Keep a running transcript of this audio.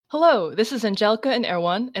Hello, this is Angelica and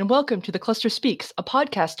Erwan, and welcome to The Cluster Speaks, a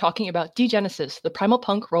podcast talking about D-Genesis, the Primal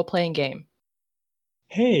Punk role-playing game.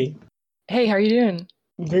 Hey, Hey, how are you doing?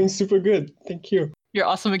 I'm doing super good. Thank you. You're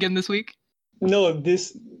awesome again this week? No,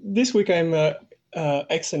 this week I'm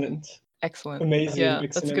excellent. Excellent. Amazing, Yeah,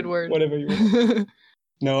 excellent. that's a good word. Whatever you want.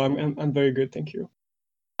 No, I'm very good. Thank you.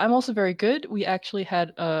 I'm also very good. We actually had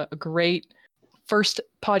a great first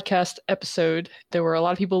podcast episode. There were a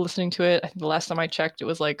lot of people listening to it. I think the last time I checked, it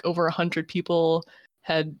was like over 100 people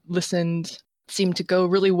had listened. Seemed to go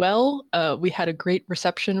really well. We had a great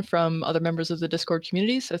reception from other members of the Discord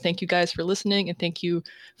community. So thank you guys for listening and thank you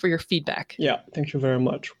for your feedback. Yeah, thank you very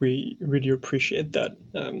much. We really appreciate that.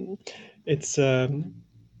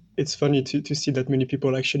 It's funny to see that many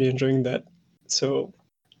people actually enjoying that. So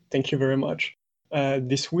thank you very much.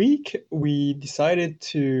 This week we decided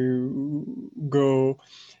to go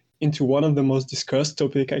into one of the most discussed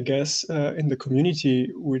topic, I guess, in the community,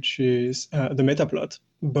 which is the Metaplot.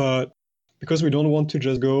 But because we don't want to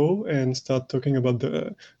just go and start talking about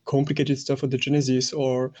the complicated stuff of the Genesis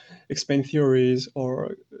or explain theories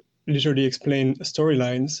or literally explain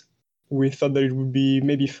storylines, we thought that it would be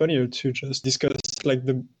maybe funnier to just discuss like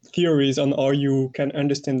the theories on how you can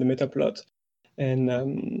understand the Metaplot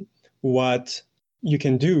and what you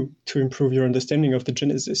can do to improve your understanding of the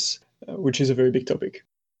Genesis, which is a very big topic.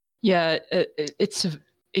 Yeah, it's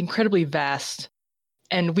incredibly vast,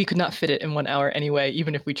 and we could not fit it in 1 hour anyway,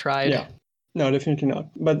 even if we tried. Yeah, no, definitely not.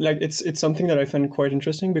 But like, it's something that I find quite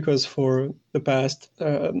interesting because for the past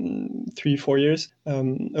 3-4 years,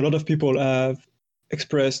 a lot of people have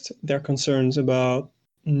expressed their concerns about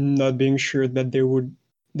not being sure that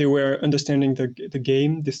they were understanding the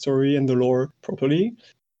game, the story, and the lore properly.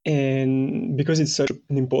 And because it's such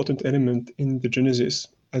an important element in the Genesis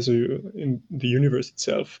in the universe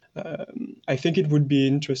itself, I think it would be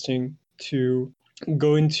interesting to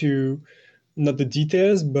go into not the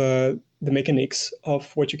details, but the mechanics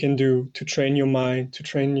of what you can do to train your mind, to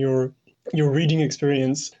train your reading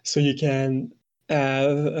experience, so you can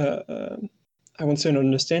have, I won't say an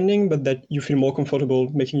understanding, but that you feel more comfortable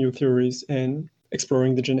making your theories and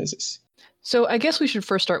exploring the Genesis. So I guess we should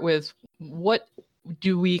first start with, what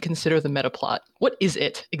do we consider the metaplot? What is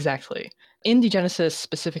it exactly? In D-Genesis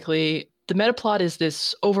specifically, the metaplot is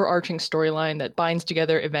this overarching storyline that binds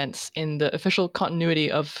together events in the official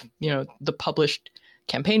continuity of, the published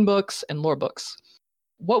campaign books and lore books.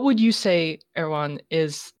 What would you say, Erwan,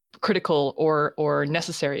 is critical or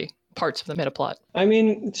necessary parts of the metaplot? I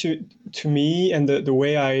mean, to me, and the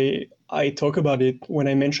way I talk about it, when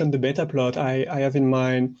I mention the metaplot, I have in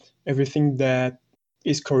mind everything that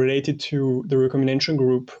is correlated to the recommendation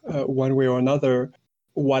group one way or another,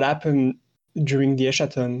 what happened during the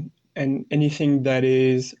Eschaton, and anything that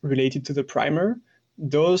is related to the primer.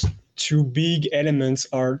 Those two big elements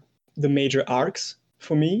are the major arcs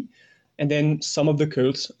for me. And then some of the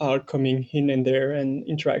cults are coming in and there and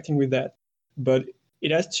interacting with that. But it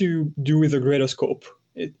has to do with a greater scope.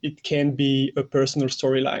 It can be a personal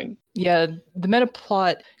storyline. Yeah, the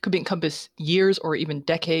metaplot could encompass years or even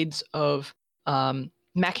decades of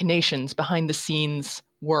machinations behind the scenes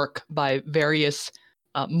work by various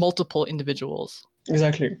multiple individuals.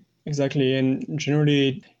 Exactly. And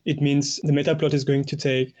generally, it means the metaplot is going to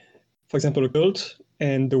take, for example, a cult,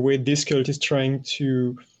 and the way this cult is trying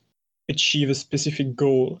to achieve a specific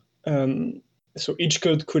goal. So each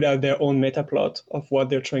cult could have their own metaplot of what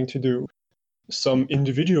they're trying to do. Some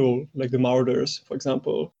individual, like the Marauders, for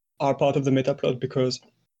example, are part of the metaplot because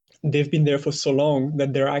they've been there for so long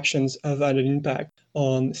that their actions have had an impact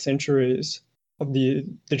on centuries of the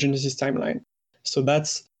Genesis timeline. So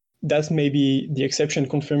that's maybe the exception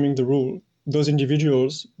confirming the rule. Those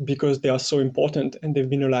individuals, because they are so important and they've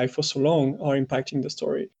been alive for so long, are impacting the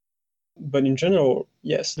story. But in general,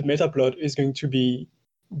 yes, the metaplot is going to be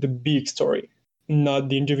the big story, not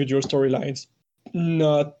the individual storylines,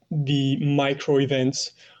 not the micro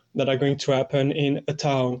events that are going to happen in a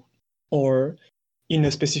town or in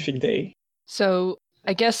a specific day. So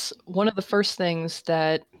I guess one of the first things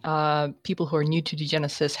that people who are new to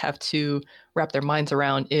D-Genesis have to wrap their minds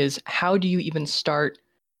around is, how do you even start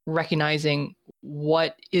recognizing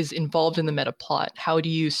what is involved in the meta plot? How do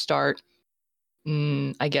you start,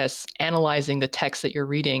 I guess, analyzing the text that you're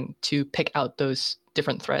reading to pick out those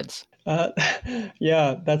different threads?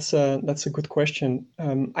 Yeah, that's a good question.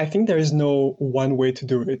 I think there is no one way to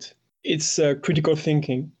do it. It's critical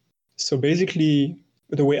thinking. So basically,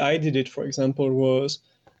 the way I did it, for example, was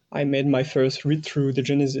I made my first read through the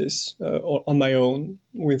Genesis on my own,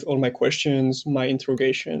 with all my questions, my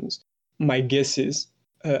interrogations, my guesses,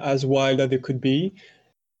 as wild as they could be.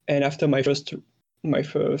 And after my first my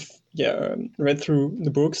first read through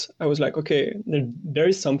the books, I was like, okay, there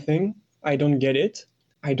is something, I don't get it.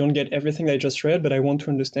 I don't get everything I just read, but I want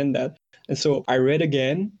to understand that. And so I read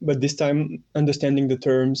again, but this time understanding the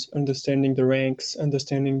terms, understanding the ranks,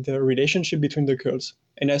 understanding the relationship between the cults.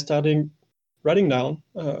 And I started writing down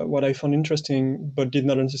what I found interesting but did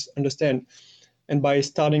not understand. And by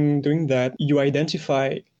starting doing that, you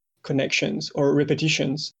identify connections or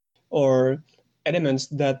repetitions or elements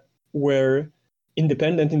that were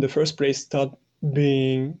independent in the first place start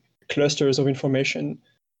being clusters of information.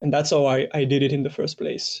 And that's how I did it in the first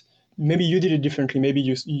place. Maybe you did it differently. Maybe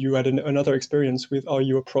you had another experience with how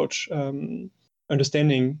you approach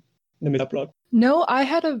understanding the metaplot. No, I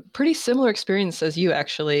had a pretty similar experience as you,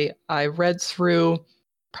 actually. I read through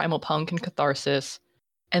Primal Punk and Catharsis,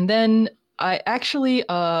 and then I actually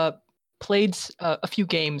played a few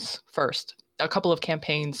games first, a couple of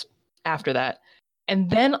campaigns after that. And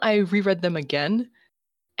then I reread them again.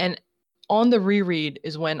 And on the reread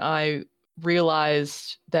is when I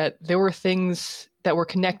realized that there were things that were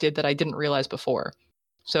connected that I didn't realize before.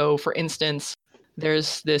 So, for instance,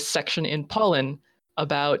 there's this section in Pollen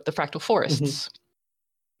about the fractal forests.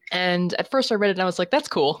 And at first I read it and I was like, that's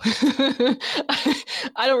cool. I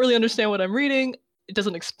don't really understand what I'm reading. It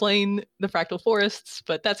doesn't explain the fractal forests,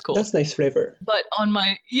 but that's cool. That's nice flavor. But on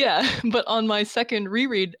my second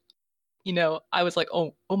reread, I was like,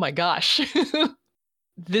 oh my gosh.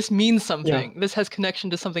 This means something. Yeah. This has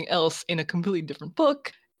connection to something else in a completely different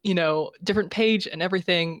book, different page and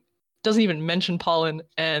everything. Doesn't even mention pollen.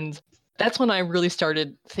 And that's when I really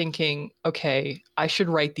started thinking, okay, I should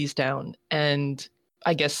write these down and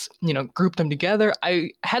I guess, group them together.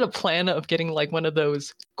 I had a plan of getting like one of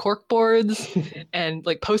those cork boards and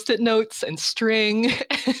like Post-it notes and string.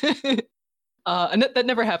 And that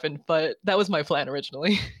never happened, but that was my plan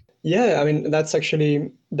originally. Yeah, I mean, that's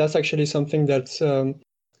actually something that's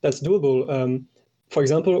doable. For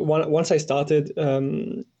example, once I started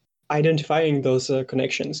identifying those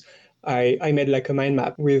connections, I made like a mind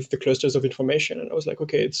map with the clusters of information, and I was like,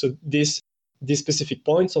 okay, so this specific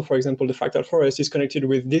point. So, for example, the fractal forest is connected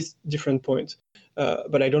with this different point,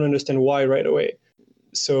 but I don't understand why right away.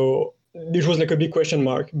 So this was like a big question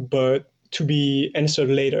mark, but to be answered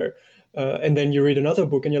later. And then you read another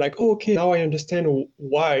book and you're like, oh, okay, now I understand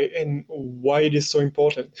why and why it is so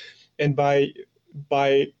important. And by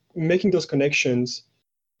making those connections,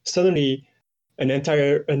 suddenly an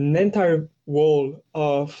entire wall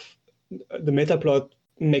of the metaplot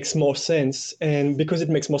makes more sense. And because it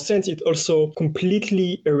makes more sense, it also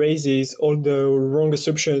completely erases all the wrong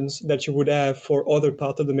assumptions that you would have for other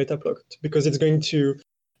parts of the metaplot, because it's going to,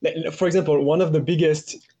 for example, one of the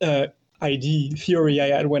biggest ID theory I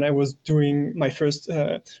had when I was doing my first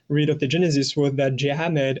read of the Genesis was that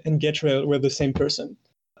Jehamed and Getrel were the same person.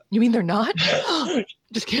 You mean they're not?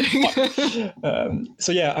 Just kidding.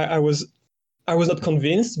 So yeah, I was not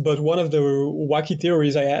convinced, but one of the wacky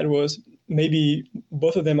theories I had was maybe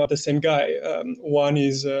both of them are the same guy. One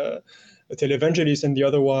is a televangelist and the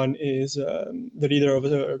other one is the leader of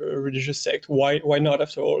a religious sect. Why not,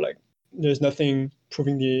 after all? Like, there's nothing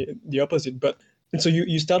proving the opposite. And so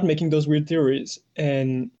you start making those weird theories.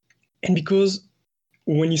 And because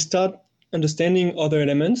when you start understanding other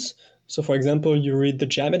elements, so for example, you read the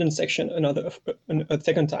Jamedan section a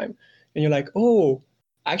second time, and you're like, oh,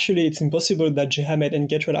 actually, it's impossible that Jehamed and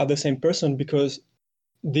Getrel are the same person because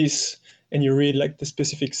this, and you read like the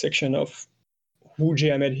specific section of who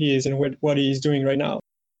Jehamed is and what he is doing right now.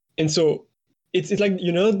 And so it's like,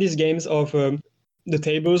 these games of the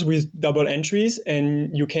tables with double entries,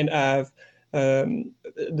 and you can have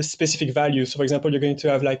the specific values. So for example, you're going to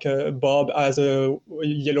have like Bob has a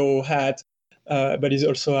yellow hat, but he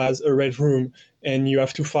also has a red room, and you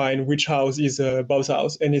have to find which house is Bob's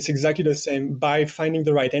house. And it's exactly the same. By finding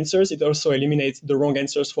the right answers, it also eliminates the wrong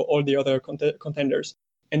answers for all the other contenders.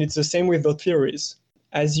 And it's the same with the theories.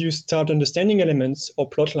 As you start understanding elements or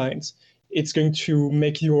plot lines, it's going to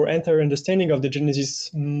make your entire understanding of the Genesis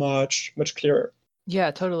much, much clearer.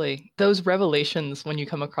 Yeah, totally. Those revelations, when you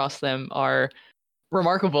come across them, are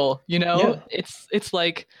remarkable. Yeah. It's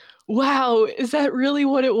like, wow, is that really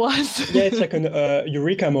what it was? Yeah, it's like an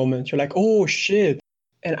eureka moment. You're like, oh shit.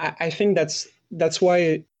 And I think that's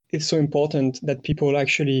why it's so important that people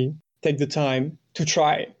actually take the time to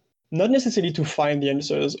try, not necessarily to find the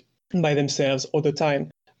answers by themselves all the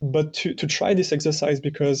time, but to try this exercise,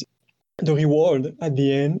 because the reward at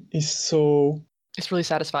the end is it's really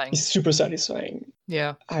satisfying. It's super satisfying.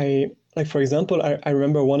 Yeah. For example, I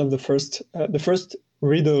remember one of the first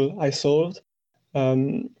riddle I solved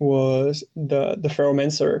was the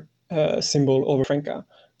Ferromancer symbol over Franca.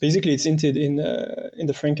 Basically, it's hinted in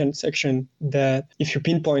the Franken section that if you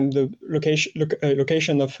pinpoint the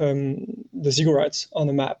location of the ziggurats on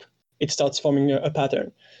a map, it starts forming a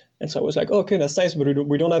pattern. And so I was like, okay, that's nice, but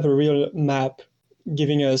we don't have a real map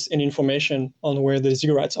giving us any information on where the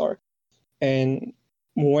ziggurats are. And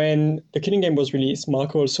when the Killing Game was released,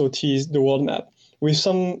 Marco also teased the world map with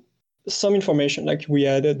some information, like we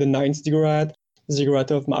had the ninth ziggurat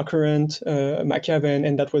of Markarant, Machiaven,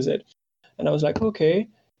 and that was it. And I was like, okay,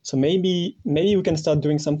 so maybe we can start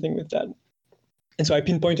doing something with that. And so I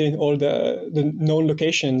pinpointed all the known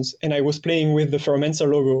locations, and I was playing with the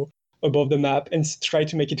Ferromancer logo above the map and tried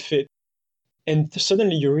to make it fit. And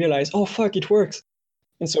suddenly you realize, oh, fuck, it works.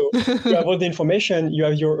 And so you have all the information, you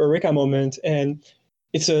have your eureka moment, and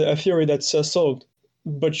it's a theory that's solved.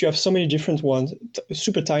 But you have so many different ones,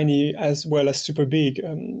 super tiny as well as super big.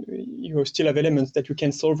 You still have elements that you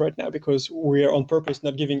can't solve right now because we are on purpose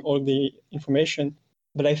not giving all the information.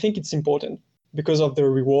 But I think it's important because of the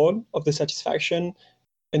reward, of the satisfaction,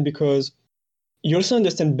 and because you also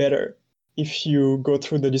understand better if you go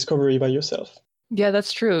through the discovery by yourself. Yeah,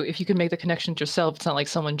 that's true. If you can make the connections yourself, it's not like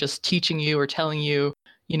someone just teaching you or telling you,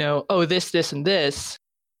 oh, this, and this.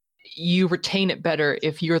 You retain it better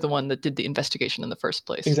if you're the one that did the investigation in the first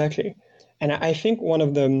place. Exactly. And I think one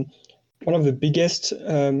of the biggest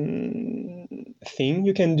thing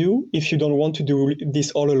you can do if you don't want to do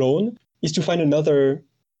this all alone is to find another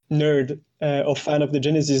nerd or fan of the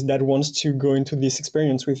Genesis that wants to go into this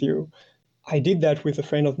experience with you. I did that with a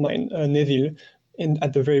friend of mine, Neville,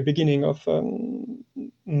 at the very beginning of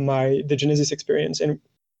the Genesis experience. And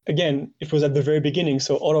again, it was at the very beginning,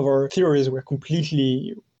 so all of our theories were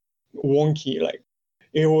completely wonky. Like,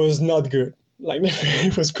 it was not good. Like,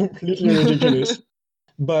 it was completely ridiculous.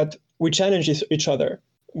 But we challenged each other.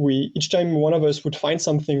 Each time one of us would find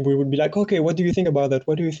something, we would be like, okay, what do you think about that?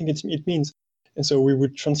 What do you think it means? And so we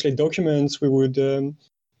would translate documents. We would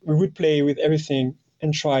play with everything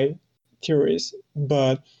and try theories.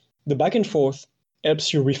 But the back and forth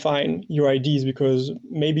helps you refine your ideas because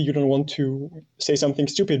maybe you don't want to say something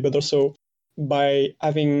stupid, but also by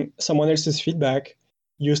having someone else's feedback,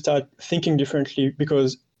 you start thinking differently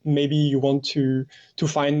because maybe you want to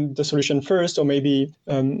find the solution first, or maybe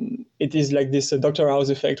it is like this Dr. House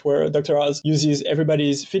effect where Dr. House uses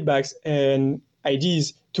everybody's feedbacks and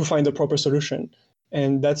ideas to find the proper solution.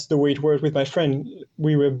 And that's the way it worked with my friend.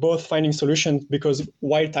 We were both finding solutions because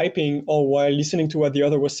while typing or while listening to what the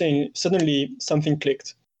other was saying, suddenly something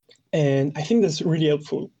clicked. And I think that's really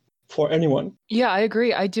helpful for anyone. Yeah, I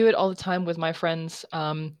agree. I do it all the time with my friends,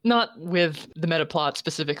 not with the Metaplot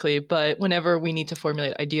specifically, but whenever we need to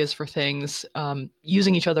formulate ideas for things,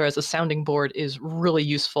 using each other as a sounding board is really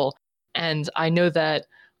useful. And I know that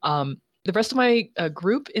the rest of my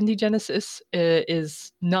group, Indie Genesis,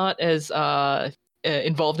 is not as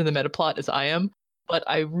involved in the Metaplot as I am, but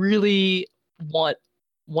I really want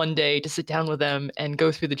one day to sit down with them and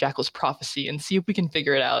go through the Jackal's prophecy and see if we can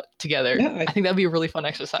figure it out together. Yeah, I think that'd be a really fun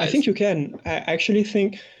exercise. I think you can. I actually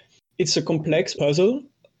think it's a complex puzzle,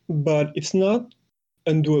 but it's not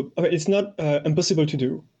undoable. It's not impossible to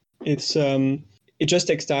do. It just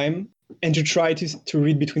takes time and to try to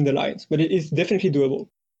read between the lines, but it is definitely doable.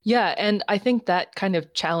 Yeah, and I think that kind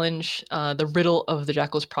of challenge, the riddle of the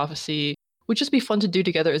Jackal's prophecy, would just be fun to do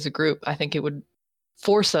together as a group. I think it would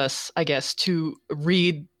force us, I guess, to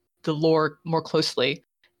read the lore more closely.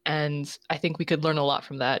 And I think we could learn a lot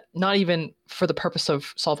from that, not even for the purpose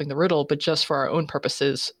of solving the riddle, but just for our own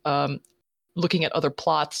purposes, looking at other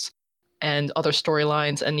plots and other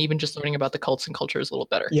storylines, and even just learning about the cults and cultures a little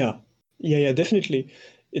better. Yeah, definitely.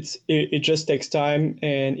 It just takes time,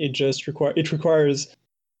 and it requires.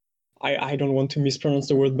 I don't want to mispronounce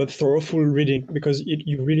the word, but thoroughful reading, because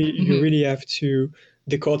you really have to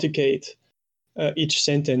decorticate each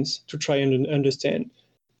sentence to try and understand,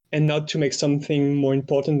 and not to make something more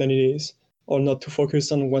important than it is, or not to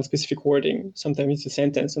focus on one specific wording. Sometimes it's a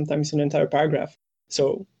sentence, sometimes it's an entire paragraph.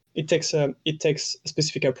 So it takes a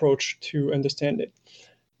specific approach to understand it.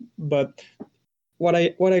 But what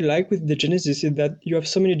I like with the Genesis is that you have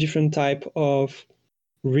so many different type of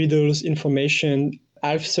riddles, information,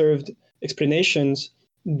 half-served explanations,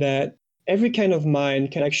 that every kind of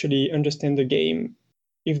mind can actually understand the game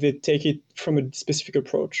if they take it from a specific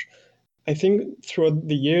approach. I think throughout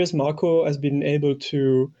the years, Marco has been able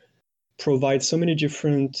to provide so many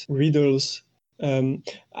different riddles. I'm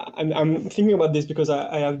thinking about this because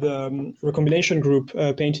I have the recombination group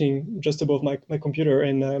painting just above my computer,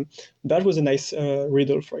 and that was a nice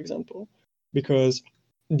riddle, for example, because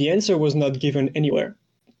the answer was not given anywhere.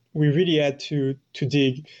 We really had to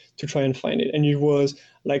dig to try and find it. And it was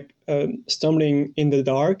like stumbling in the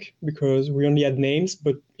dark because we only had names,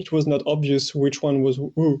 but it was not obvious which one was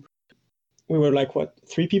who. We were like, what,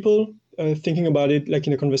 3 people thinking about it, like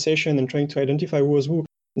in a conversation and trying to identify who was who.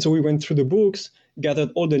 And so we went through the books,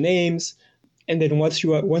 gathered all the names, and then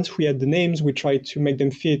once we had the names, we tried to make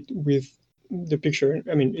them fit with the picture.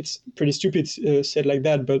 I mean, it's pretty stupid said like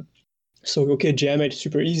that, but so, okay, Jamet,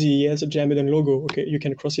 super easy. He has a Jamet logo. Okay, you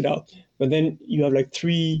can cross it out. But then you have like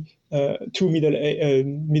two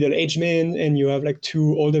middle-aged men, and you have like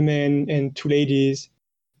 2 older men and 2 ladies.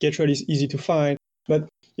 Getrol is easy to find. But,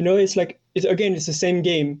 it's like, it's the same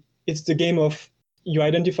game. It's the game of you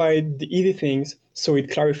identify the easy things, so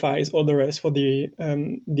it clarifies all the rest for the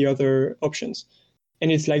other options.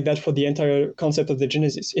 And it's like that for the entire concept of the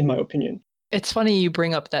Genesis, in my opinion. It's funny you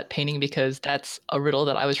bring up that painting because that's a riddle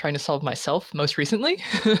that I was trying to solve myself most recently.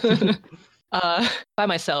 By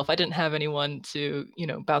myself. I didn't have anyone to,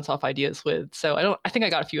 bounce off ideas with. So I think I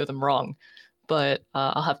got a few of them wrong, but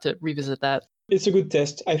I'll have to revisit that. It's a good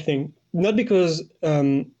test, I think. Not because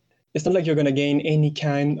it's not like you're going to gain any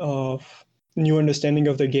kind of new understanding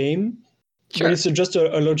of the game, Sure. But it's just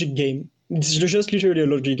a logic game. It's just literally a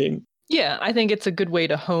logic game. Yeah, I think it's a good way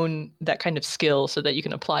to hone that kind of skill so that you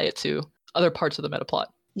can apply it to other parts of the metaplot.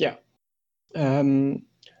 Yeah.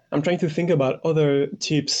 I'm trying to think about other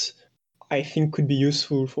tips I think could be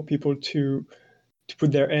useful for people to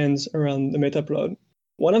put their hands around the metaplot.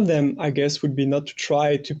 One of them, I guess, would be not to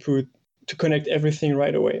try to connect everything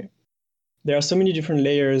right away. There are so many different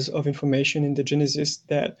layers of information in the Genesis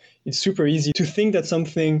that it's super easy to think that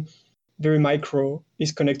something very micro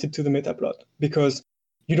is connected to the metaplot because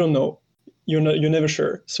you don't know. You're never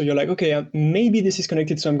sure. So you're like, okay, maybe this is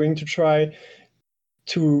connected. So I'm going to try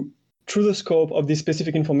to, through the scope of this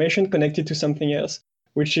specific information, connect it to something else,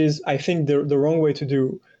 which is, I think, the wrong way to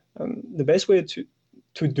do. The best way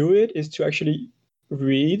to do it is to actually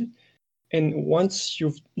read. And once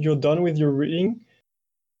you're done with your reading,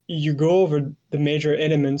 you go over the major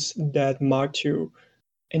elements that marked you,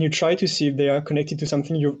 and you try to see if they are connected to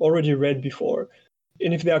something you've already read before,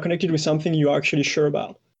 and if they are connected with something you're actually sure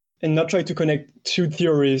about, and not try to connect 2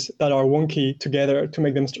 theories that are wonky together to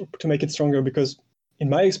make it stronger, because in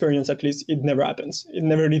my experience, at least, it never happens. It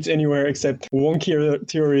never leads anywhere except wonky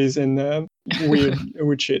theories and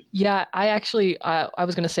weird shit. Yeah, I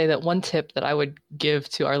was going to say that one tip that I would give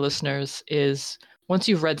to our listeners is once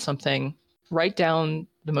you've read something, write down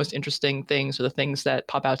the most interesting things or the things that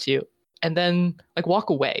pop out to you, and then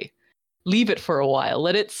walk away. Leave it for a while.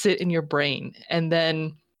 Let it sit in your brain. And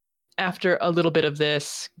then after a little bit of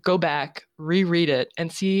this, go back, reread it,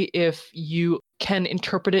 and see if you can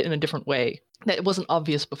interpret it in a different way that it wasn't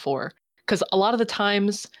obvious before. Because a lot of the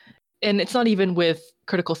times, and it's not even with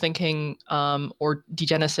critical thinking or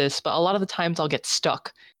degenesis, but a lot of the times I'll get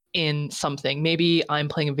stuck in something. Maybe I'm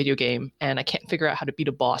playing a video game and I can't figure out how to beat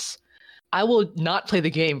a boss. I will not play the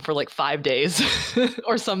game for 5 days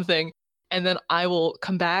or something. And then I will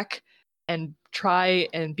come back and try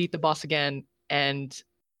and beat the boss again. And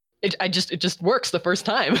it just works the first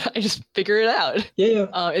time. I just figure it out. Yeah.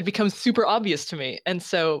 It becomes super obvious to me. And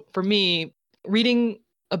so for me, reading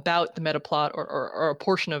about the metaplot or a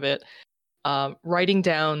portion of it, writing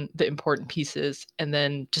down the important pieces and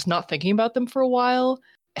then just not thinking about them for a while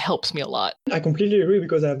helps me a lot. I completely agree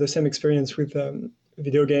because I have the same experience with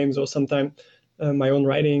video games or sometimes my own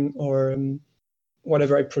writing or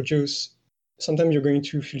whatever I produce. Sometimes you're going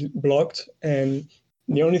to feel blocked, and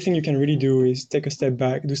the only thing you can really do is take a step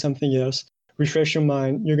back, do something else, refresh your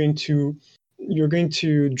mind. You're going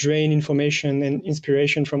to drain information and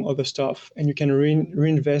inspiration from other stuff, and you can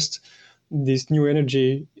reinvest this new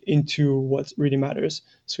energy into what really matters.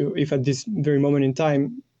 So if at this very moment in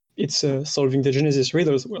time it's solving the Genesis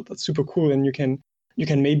riddles, well, that's super cool, and you can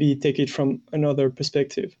maybe take it from another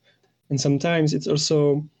perspective. And sometimes it's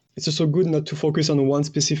also good not to focus on one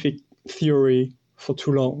specific theory for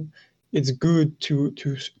too long. It's good to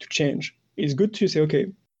change. It's good to say, okay,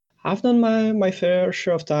 I've done my fair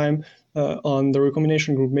share of time on the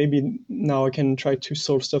recombination group. Maybe now I can try to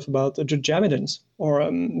solve stuff about the Jamidans or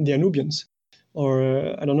the Anubians, or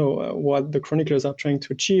I don't know what the chroniclers are trying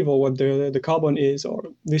to achieve, or what the carbon is, or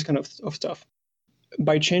this kind of stuff.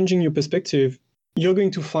 By changing your perspective, you're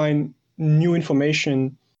going to find new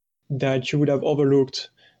information that you would have overlooked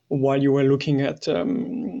while you were looking at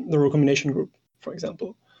the recombination group, for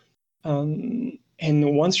example. And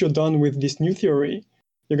once you're done with this new theory,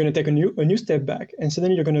 you're going to take a new step back, and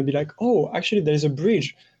suddenly you're going to be like, oh, actually, there's a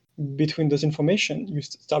bridge between those information. You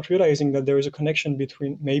start realizing that there is a connection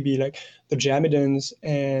between maybe the Jamidans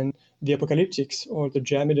and the Apocalyptics, or the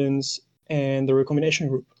Jamidans and the recombination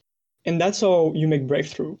group. And that's how you make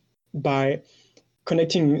breakthrough, by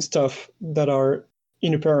connecting stuff that are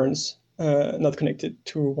in appearance, not connected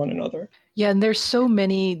to one another. Yeah, and there's so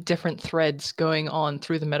many different threads going on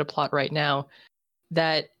through the Metaplot right now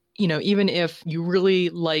that, even if you really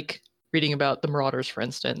like reading about the Marauders, for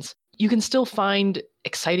instance, you can still find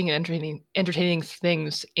exciting and entertaining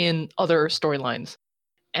things in other storylines.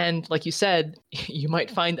 And like you said, you might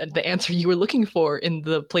find the answer you were looking for in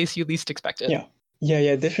the place you least expected.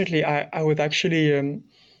 Yeah, definitely. I was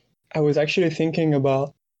actually thinking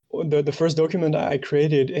about the first document I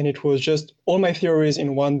created, and it was just all my theories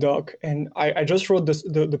in one doc, and I just wrote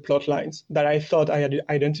the plot lines that I thought I had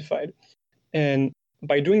identified. And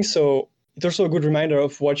by doing so, it's also a good reminder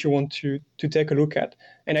of what you want to take a look at.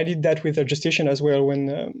 And I did that with a gestation as well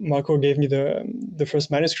when Marco gave me the first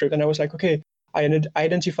manuscript. And I was like, okay, I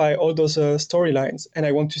identify all those storylines, and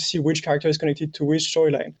I want to see which character is connected to which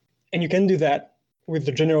storyline. And you can do that with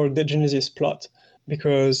the general Genesis plot,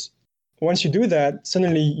 because once you do that,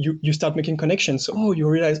 suddenly you start making connections. So, you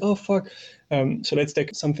realize, oh, fuck. So let's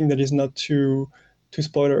take something that is not too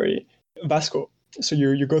spoilery. Vasco. So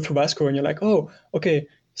you go through Vasco and you're like, oh, okay,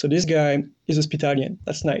 so this guy is Hospitalian.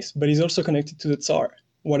 That's nice. But he's also connected to the Tsar,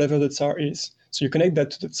 whatever the Tsar is. So you connect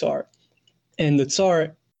that to the Tsar. And the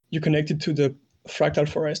Tsar, you connect it to the fractal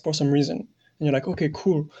forest for some reason. And you're like, okay,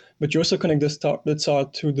 cool. But you also connect the Tsar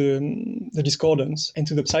to the Discordance and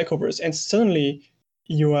to the Psychoverse. And suddenly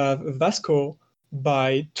you have Vasco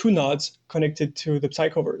by two nods connected to the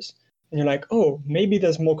Psychoverse. And you're like, oh, maybe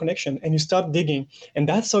there's more connection. And you start digging. And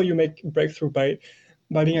that's how you make breakthrough, by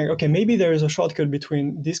being like, okay, maybe there is a shortcut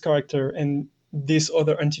between this character and this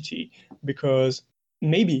other entity, because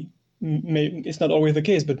maybe it's not always the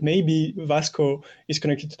case, but maybe Vasco is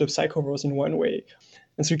connected to the Psychoverse in one way.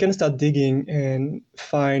 And so you can start digging and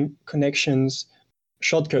find connections,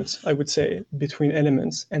 shortcuts, I would say, between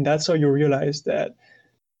elements. And that's how you realize that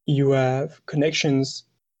you have connections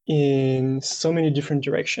in so many different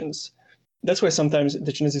directions. That's why sometimes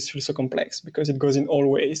the Genesis feels so complex, because it goes in all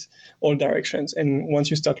ways, all directions. And once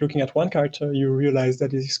you start looking at one character, you realize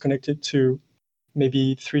that it is connected to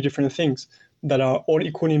maybe 3 different things that are all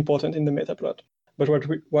equally important in the metaplot. But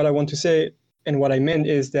what I want to say, and what I meant,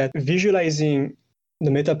 is that visualizing the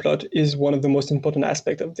metaplot is one of the most important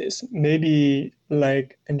aspects of this. Maybe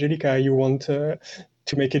like Angelica, you want to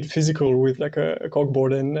make it physical with like a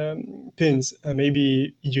corkboard and pins.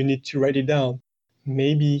 Maybe you need to write it down.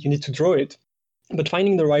 Maybe you need to draw it. But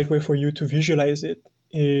finding the right way for you to visualize it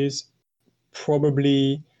is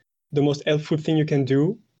probably the most helpful thing you can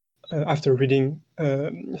do after reading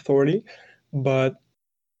thoroughly. But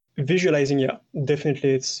visualizing,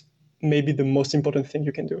 definitely it's maybe the most important thing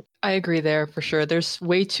you can do. I agree there for sure. There's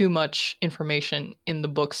way too much information in the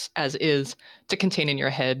books as is to contain in your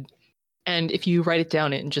head. And if you write it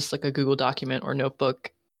down in just like a Google document or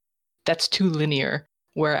notebook, that's too linear.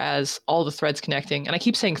 Whereas all the threads connecting, and I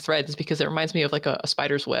keep saying threads because it reminds me of like a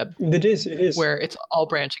spider's web. It is. Where it's all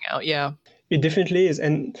branching out, yeah. It definitely is.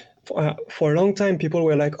 And for a long time, people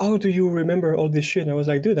were like, oh, do you remember all this shit? And I was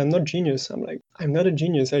like, dude, I'm not genius. I'm not a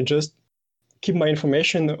genius. I just keep my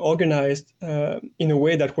information organized in a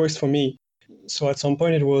way that works for me. So at some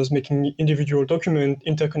point, it was making individual documents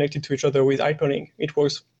interconnected to each other with hyperlink. It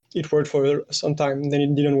worked for some time, then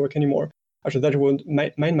it didn't work anymore. After that, it was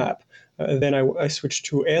mind map. Then I switched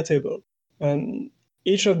to Airtable. And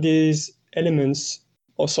each of these elements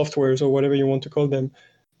or softwares or whatever you want to call them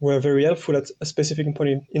were very helpful at a specific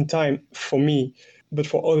point in time for me. But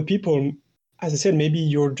for other people, as I said, maybe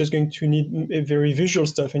you're just going to need a very visual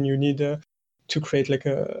stuff, and you need to create like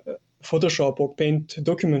a Photoshop or Paint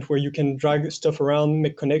document where you can drag stuff around,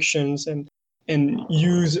 make connections, and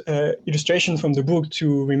use illustrations from the book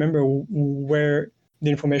to remember where the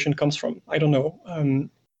information comes from. I don't know.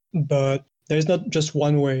 But there's not just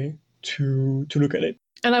one way to look at it.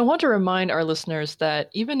 And I want to remind our listeners that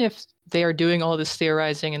even if they are doing all this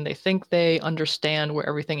theorizing and they think they understand where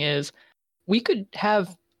everything is, we could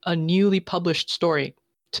have a newly published story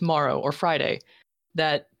tomorrow or Friday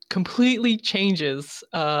that completely changes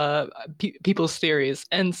people's theories.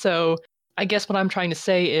 And so I guess what I'm trying to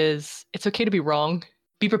say is it's okay to be wrong.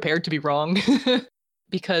 Be prepared to be wrong.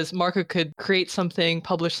 Because Marco could create something,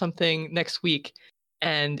 publish something next week,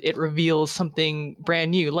 and it reveals something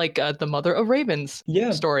brand new, like the Mother of Ravens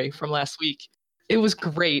story from last week. It was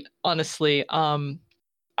great, honestly. I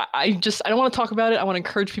don't want to talk about it. I want to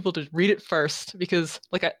encourage people to read it first, because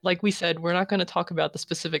like we said, we're not going to talk about the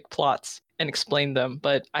specific plots and explain them,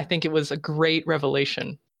 but I think it was a great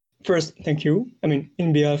revelation. First, thank you. I mean,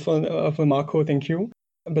 in behalf of Marco, thank you.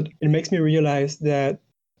 But it makes me realize that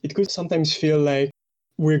it could sometimes feel like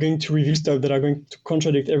we're going to reveal stuff that are going to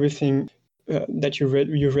contradict everything that you've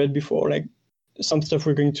read before. Like some stuff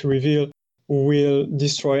we're going to reveal will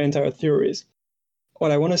destroy entire theories.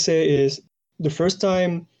 What I want to say is the first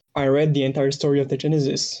time I read the entire story of the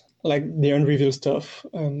Genesis, like the unrevealed stuff,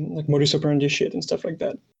 like modus operandi shit and stuff like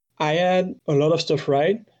that, I had a lot of stuff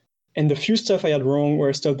right, and the few stuff I had wrong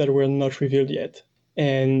were stuff that were not revealed yet.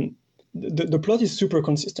 And the plot is super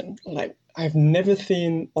consistent. Like, I've never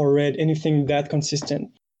seen or read anything that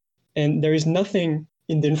consistent. And there is nothing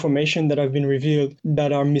in the information that have been revealed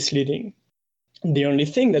that are misleading. The only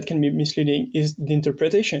thing that can be misleading is the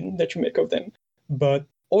interpretation that you make of them. But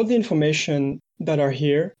all the information that are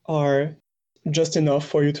here are just enough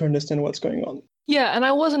for you to understand what's going on. Yeah, and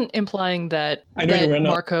I wasn't implying that, I know you were not.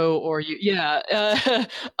 Marco or you,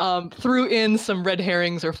 threw in some red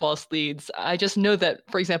herrings or false leads. I just know that,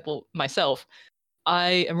 for example, myself,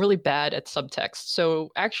 I am really bad at subtext. So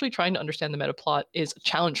actually trying to understand the meta plot is a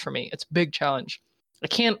challenge for me. It's a big challenge. I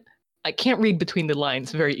can't read between the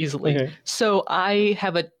lines very easily. Okay. So I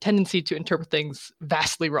have a tendency to interpret things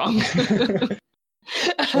vastly wrong.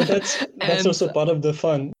 But that's also part of the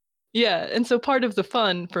fun. Yeah, and so part of the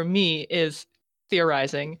fun for me is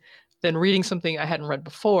theorizing, then reading something I hadn't read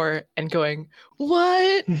before and going,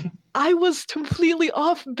 what? I was completely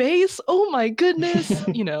off base. Oh my goodness.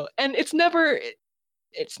 And it's never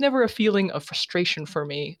a feeling of frustration for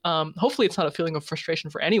me. Hopefully it's not a feeling of frustration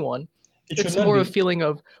for anyone. It's more a feeling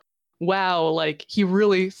of, wow, like he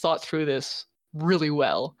really thought through this really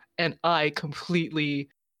well. And I completely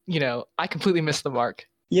missed the mark.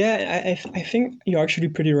 Yeah, I think you're actually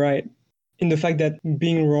pretty right in the fact that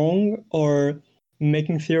being wrong or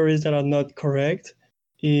making theories that are not correct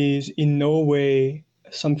is in no way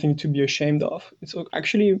something to be ashamed of. It's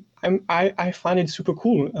actually, I find it super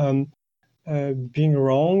cool. Being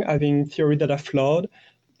wrong, having theories that are flawed,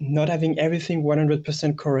 not having everything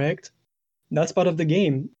 100% correct, that's part of the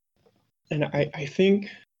game. And I think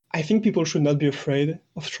people should not be afraid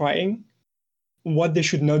of trying. What they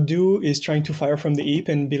should not do is trying to fire from the hip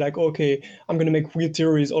and be like, okay, I'm going to make weird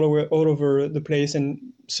theories all over the place and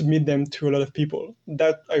submit them to a lot of people.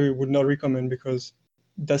 That I would not recommend because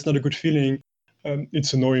that's not a good feeling.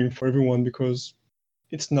 It's annoying for everyone because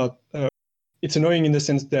it's not. It's annoying in the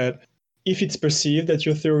sense that if it's perceived that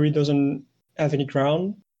your theory doesn't have any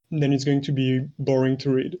ground, then it's going to be boring to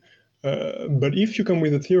read. But if you come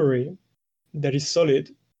with a theory that is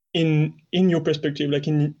solid in your perspective, like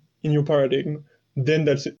in your paradigm, then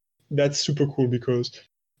that's super cool because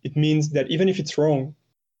it means that even if it's wrong,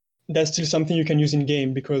 that's still something you can use in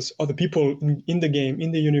game because other people in the game,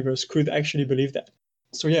 in the universe, could actually believe that.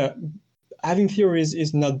 So yeah, having theories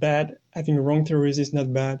is not bad. Having wrong theories is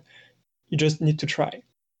not bad. You just need to try.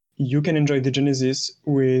 You can enjoy the Genesis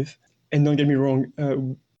with, and don't get me wrong,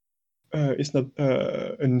 it's not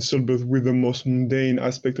an insult, but with the most mundane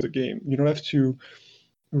aspect of the game. You don't have to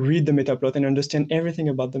read the Metaplot and understand everything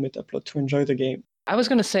about the Metaplot to enjoy the game. I was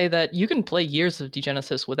going to say that you can play years of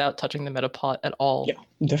Degenesis without touching the Metaplot at all. Yeah,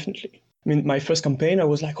 definitely. I mean, my first campaign, I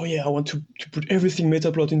was like, oh yeah, I want to put everything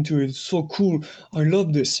Metaplot into it. It's so cool. I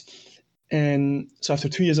love this. And so after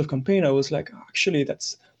 2 years of campaign, I was like, actually,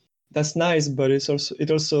 that's nice, but it's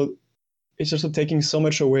also taking so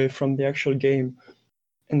much away from the actual game.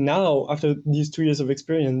 And now, after these 2 years of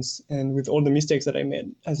experience and with all the mistakes that I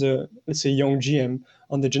made as a, let's say, young GM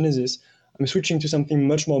on the Genesis, I'm switching to something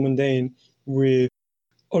much more mundane with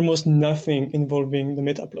almost nothing involving the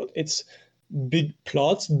Metaplot. It's big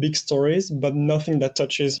plots, big stories, but nothing that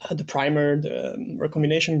touches the primer, the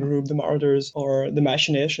recombination group, the marauders, or the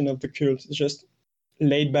machination of the cult. It's just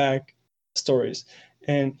laid back stories.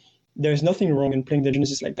 And there's nothing wrong in playing the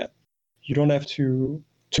Genesis like that. You don't have to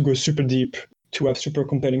go super deep to have super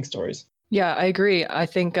compelling stories. Yeah, I agree. I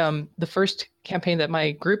think the first campaign that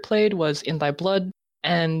my group played was In Thy Blood,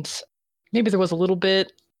 and maybe there was a little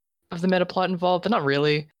bit of the Metaplot involved, but not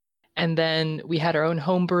really. And then we had our own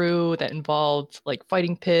homebrew that involved like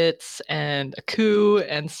fighting pits and a coup,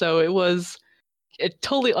 and so it was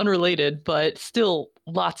totally unrelated, but still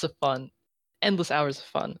lots of fun, endless hours of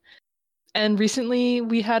fun. And recently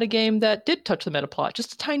we had a game that did touch the Metaplot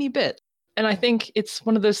just a tiny bit. And I think it's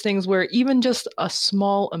one of those things where even just a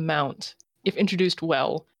small amount, if introduced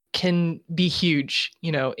well, can be huge,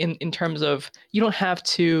 in terms of you don't have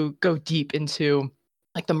to go deep into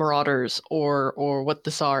like the Marauders or what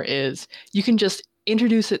the Tsar is. You can just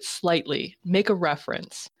introduce it slightly, make a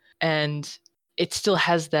reference, and it still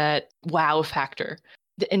has that wow factor,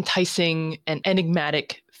 the enticing and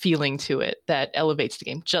enigmatic feeling to it that elevates the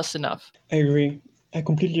game just enough. I agree. I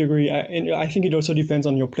completely agree. I think it also depends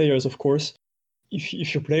on your players, of course.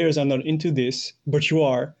 If your players are not into this, but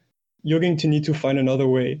you're going to need to find another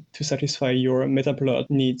way to satisfy your Metaplot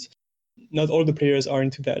needs. Not all the players are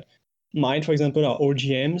into that. mine, for example, are all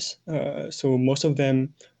GMs. So most of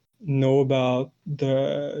them know about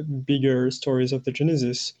the bigger stories of the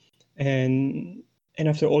Genesis. And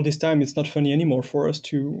after all this time, it's not funny anymore for us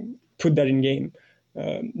to put that in game.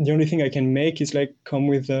 The only thing I can make is like come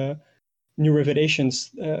with new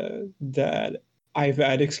revelations that I've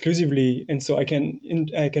had exclusively, and so I can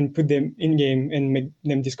put them in game and make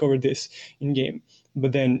them discover this in game.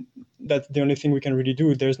 But then that's the only thing we can really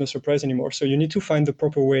do. There's no surprise anymore. So you need to find the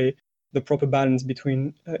proper way, the proper balance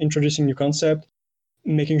between introducing new concept,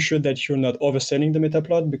 making sure that you're not overselling the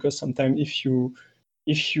metaplot, because sometimes if you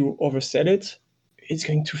oversell it, it's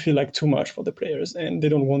going to feel like too much for the players, and they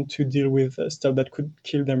don't want to deal with stuff that could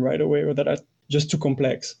kill them right away or that are just too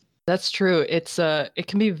complex. That's true. It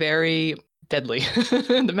can be very deadly.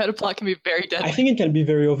 The metaplot can be very deadly. I think it can be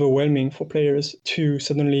very overwhelming for players to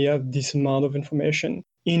suddenly have this amount of information,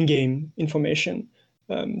 in-game information,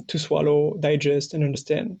 to swallow, digest, and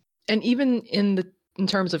understand. And even in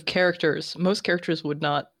terms of characters, most characters would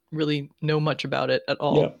not really know much about it at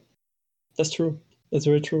all. Yeah, that's true. That's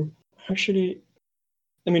very true. Actually,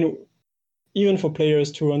 I mean, even for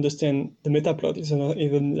players to understand the metaplot is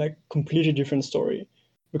even like completely different story.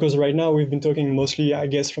 Because right now we've been talking mostly, I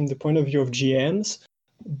guess, from the point of view of GMs,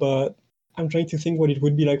 but I'm trying to think what it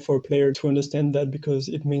would be like for a player to understand that, because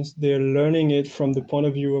it means they're learning it from the point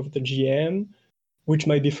of view of the GM, which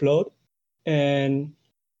might be flawed. And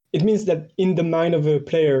it means that in the mind of a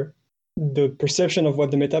player, the perception of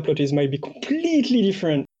what the metaplot is might be completely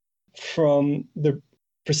different from the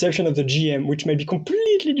perception of the GM, which might be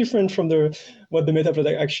completely different from what the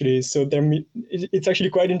metaplot actually is. So it's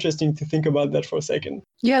actually quite interesting to think about that for a second.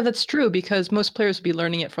 Yeah, that's true, because most players would be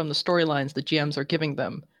learning it from the storylines the GMs are giving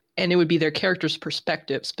them, and it would be their character's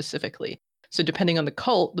perspective specifically. So depending on the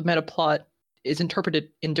cult, the metaplot is interpreted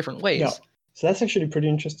in different ways. Yeah. So that's actually pretty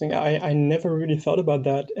interesting. I never really thought about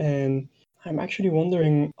that, and I'm actually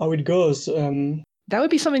wondering how it goes. That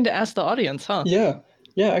would be something to ask the audience, huh? Yeah,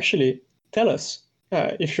 actually. Tell us,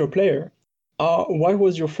 if you're a player, what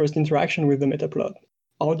was your first interaction with the metaplot?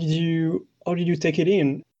 How did you take it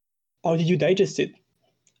in? How did you digest it?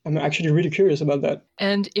 I'm actually really curious about that.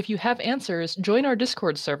 And if you have answers, join our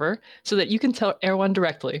Discord server so that you can tell everyone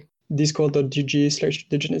directly.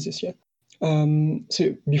 Discord.gg/thegenesis, yeah.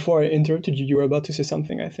 So before I interrupted you, you were about to say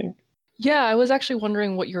something, I think. Yeah, I was actually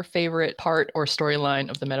wondering what your favorite part or storyline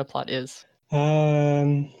of the metaplot is.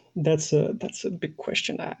 That's a big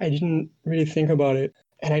question. I didn't really think about it,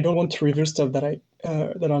 and I don't want to reveal stuff that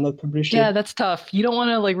that are not published. Yeah, that's tough. You don't want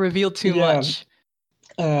to like reveal too much.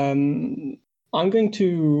 I'm going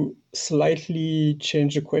to slightly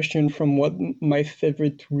change the question from what my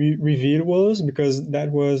favorite reveal was, because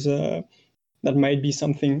that might be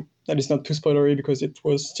something that is not too spoilery because it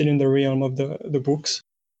was still in the realm of the books.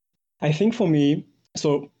 I think for me,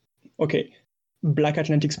 Black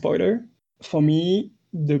Atlantic spoiler. For me,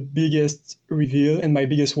 the biggest reveal and my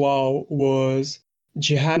biggest wow was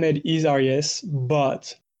Jehamed is Aries,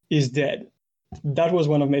 but is dead. That was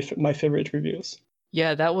one of my favorite reveals.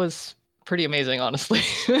 Yeah, that was pretty amazing, honestly.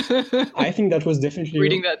 I think that was definitely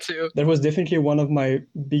reading that too. That was definitely one of my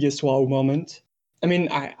biggest wow moments. I mean,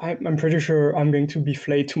 I'm pretty sure I'm going to be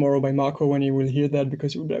flayed tomorrow by Marco when he will hear that,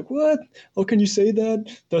 because he will be like, "What? How can you say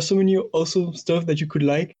that? There's so many awesome stuff that you could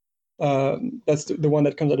like." That's the one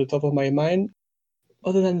that comes at the top of my mind.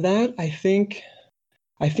 Other than that, I think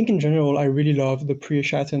in general, I really love the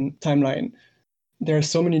pre-Shatton timeline. There are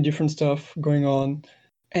so many different stuff going on.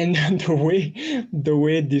 And the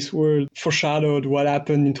way this world foreshadowed what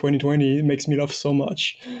happened in 2020 makes me laugh so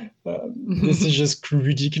much. This is just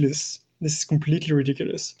ridiculous. This is completely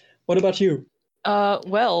ridiculous. What about you?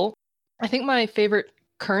 Well, I think my favorite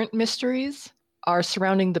current mysteries are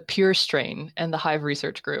surrounding the Pure Strain and the Hive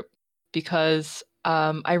Research Group, because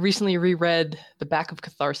I recently reread The Back of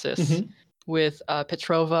Catharsis with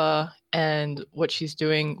Petrova and what she's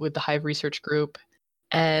doing with the Hive Research Group.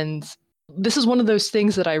 And this is one of those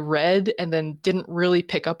things that I read and then didn't really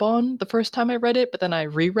pick up on the first time I read it, but then I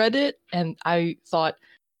reread it and I thought,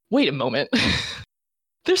 wait a moment.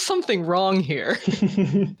 There's something wrong here.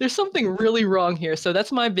 There's something really wrong here. So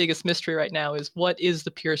that's my biggest mystery right now, is what is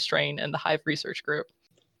the Pure Strain and the Hive Research Group?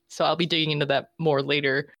 So I'll be digging into that more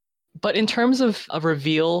later. But in terms of a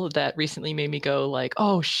reveal that recently made me go like,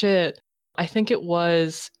 oh shit, I think it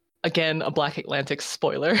was, again, a Black Atlantic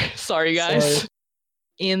spoiler. Sorry, guys. Sorry.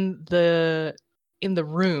 In the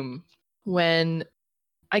room, when,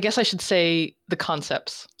 I guess I should say, the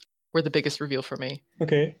concepts were the biggest reveal for me.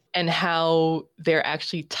 Okay. And how they're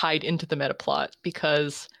actually tied into the metaplot,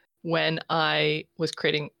 because when I was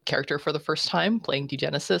creating character for the first time, playing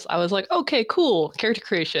Degenesis, I was like, okay, cool, character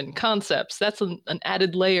creation, concepts, that's an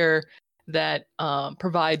added layer that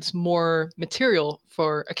provides more material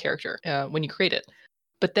for a character when you create it.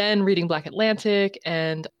 But then reading Black Atlantic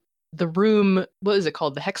and the room, what is it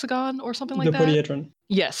called? The hexagon or something like The that? polyhedron.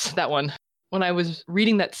 Yes, that one. When I was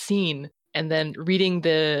reading that scene and then reading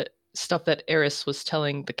the stuff that Eris was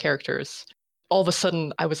telling the characters, all of a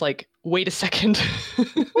sudden I was like, wait a second.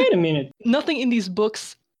 Wait a minute. Nothing in these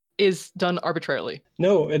books is done arbitrarily.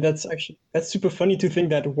 No, that's super funny to think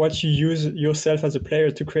that what you use yourself as a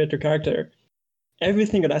player to create a character, every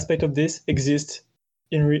single aspect of this exists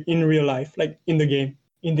in real life, like in the game,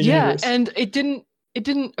 in the universe. Yeah, and it didn't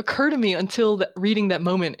occur to me until reading that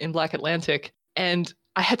moment in Black Atlantic, and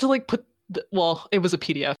I had to like it was a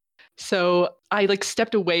PDF. So I like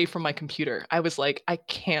stepped away from my computer. I was like, I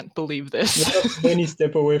can't believe this. Then you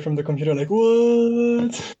step away from the computer like,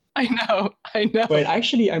 what? I know. But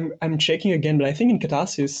actually, I'm checking again, but I think in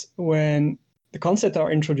Catharsis, when the concepts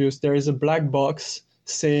are introduced, there is a black box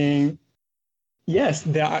saying, yes,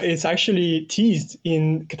 it's actually teased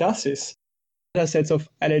in Catharsis. Sets of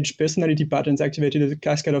alleged personality patterns activated a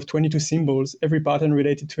cascade of 22 symbols. Every pattern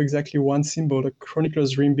related to exactly one symbol. The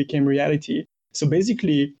chronicler's dream became reality. So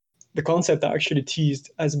basically, the concepts are actually teased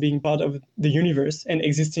as being part of the universe and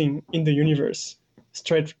existing in the universe,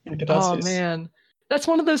 straight in Catharsis. Oh man, that's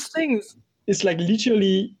one of those things. It's like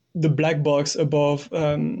literally the black box above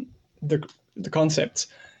the concepts,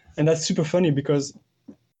 and that's super funny because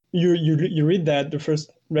you read that the first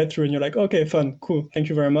read through and you're like, okay, fun, cool, thank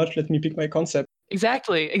you very much. Let me pick my concept.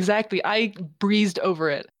 Exactly. I breezed over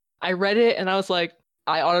it. I read it and I was like,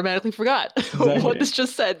 I automatically forgot what this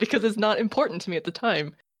just said because it's not important to me at the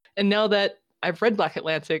time. And now that I've read Black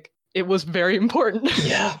Atlantic, it was very important.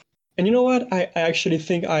 Yeah. And you know what? I actually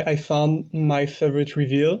think I found my favorite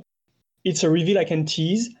reveal. It's a reveal I can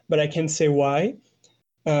tease, but I can't say why.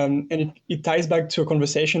 And it ties back to a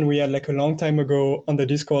conversation we had like a long time ago on the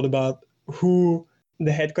Discord about who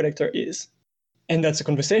the head collector is. And that's a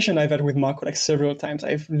conversation I've had with Marco like several times.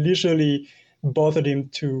 I've literally bothered him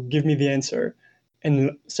to give me the answer.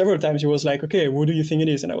 And several times he was like, okay, what do you think it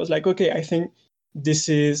is? And I was like, okay, I think this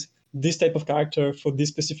is this type of character for this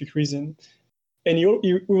specific reason. And he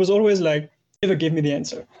was always like, never gave me the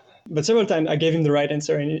answer. But several times I gave him the right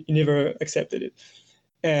answer and he never accepted it.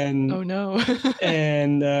 And oh no.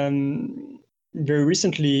 And very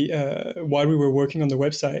recently, while we were working on the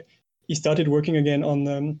website, he started working again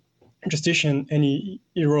on Justitian, and he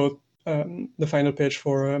wrote the final page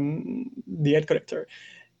for the head collector.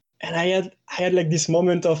 And I had like this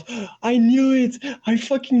moment of, I knew it, I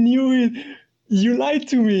fucking knew it, you lied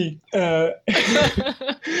to me.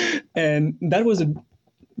 And that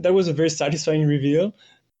was a very satisfying reveal.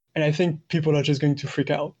 And I think people are just going to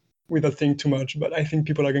freak out without thinking too much, but I think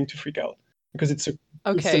people are going to freak out because it's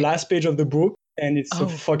the last page of the book and it's a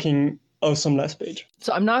fucking awesome last page.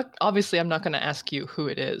 So I'm not going to ask you who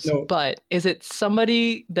it is, but is it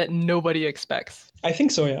somebody that nobody expects? I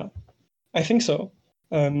think so, yeah. I think so.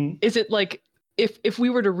 Is it like, if we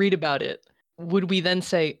were to read about it, would we then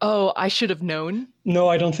say, oh, I should have known? No,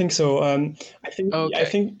 I don't think so. I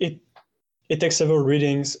think it takes several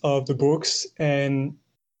readings of the books, and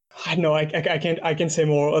I know I can't say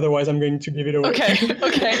more. Otherwise, I'm going to give it away.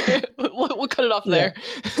 Okay. We'll cut it off there.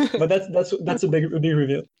 But that's a big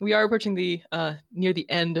reveal. We are approaching the near the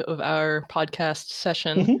end of our podcast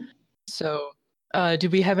session. Mm-hmm. So, do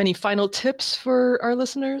we have any final tips for our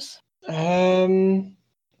listeners?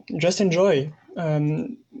 Just enjoy.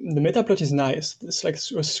 The Metaplot is nice. It's like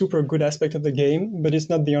a super good aspect of the game, but it's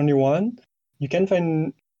not the only one. You can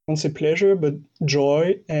find, I won't say pleasure, but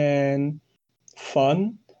joy and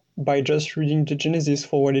fun by just reading the Genesis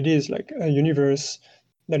for what it is, like a universe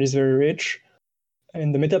that is very rich.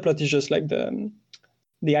 And the Metaplot is just like the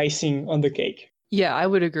icing on the cake. Yeah, I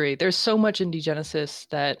would agree. There's so much in Genesis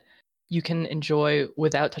that you can enjoy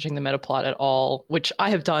without touching the Metaplot at all, which I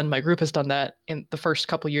have done. My group has done that in the first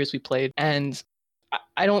couple of years we played. And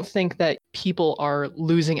I don't think that people are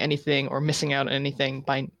losing anything or missing out on anything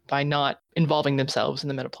by not involving themselves in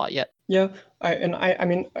the Metaplot yet. Yeah, I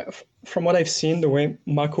mean, from what I've seen, the way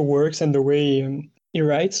Marco works and the way he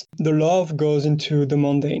writes, the love goes into the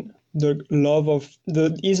mundane.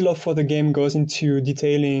 His love for the game goes into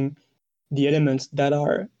detailing the elements that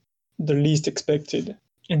are the least expected.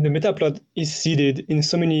 And the Metaplot is seeded in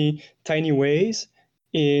so many tiny ways,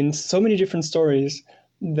 in so many different stories,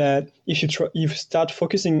 that if you start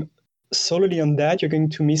focusing solely on that, you're going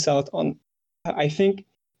to miss out on. I think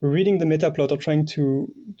reading the Metaplot or trying to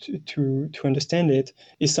understand it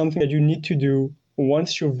is something that you need to do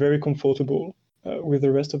once you're very comfortable with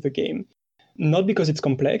the rest of the game. Not because it's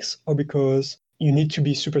complex or because you need to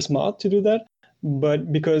be super smart to do that,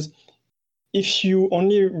 but because if you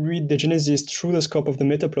only read the Genesis through the scope of the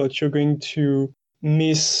Metaplot, you're going to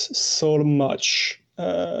miss so much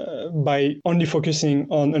by only focusing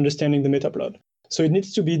on understanding the Metaplot. So it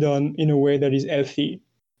needs to be done in a way that is healthy,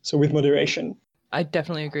 so with moderation. I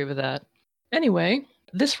definitely agree with that. Anyway,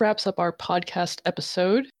 this wraps up our podcast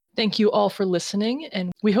episode. Thank you all for listening,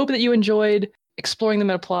 and we hope that you enjoyed exploring the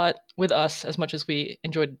Metaplot with us as much as we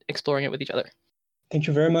enjoyed exploring it with each other. Thank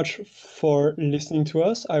you very much for listening to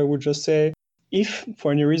us. I would just say, if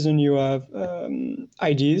for any reason you have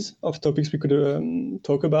ideas of topics we could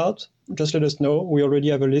talk about, just let us know. We already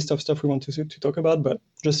have a list of stuff we want to talk about, but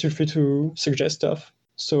just feel free to suggest stuff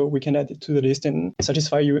so we can add it to the list and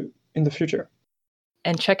satisfy you in the future.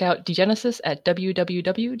 And check out Degenesis at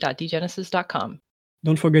www.degenesis.com.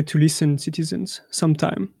 Don't forget to listen, citizens.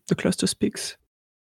 Sometime the cluster speaks.